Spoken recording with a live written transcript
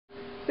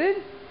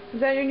Acid? Is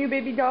that your new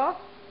baby doll?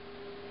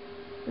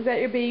 Is that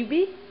your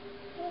baby?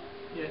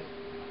 Yes.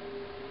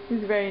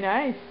 He's very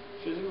nice.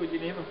 Susie, what'd you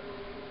name him?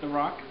 The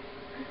Rock?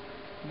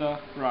 The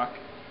Rock.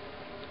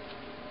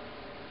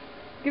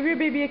 Give your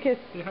baby a kiss.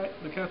 Say hi.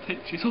 Look how tight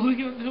she's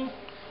holding on to him.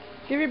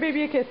 Give your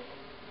baby a kiss.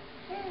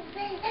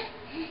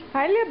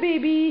 Hi, little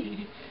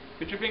baby.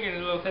 Put your finger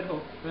in the little head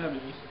hole. What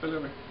happened? You fell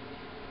over.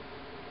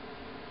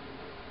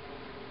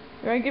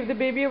 You want to give the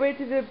baby away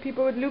to the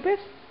people with lupus?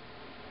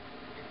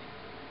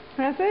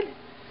 Acid?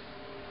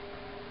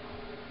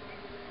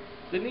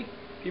 Sydney,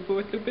 people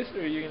with lupus,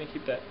 or are you going to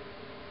keep that?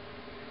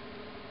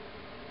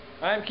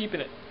 I'm keeping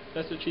it.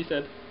 That's what she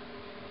said.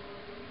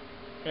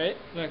 Right?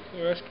 Look,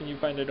 where else can you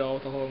find a doll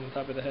with a hole in the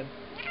top of the head?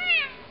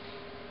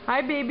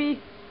 Hi,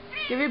 baby.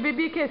 Give your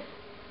baby a kiss.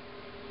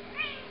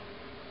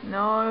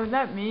 No,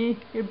 not me.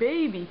 Your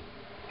baby.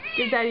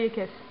 Give daddy a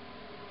kiss.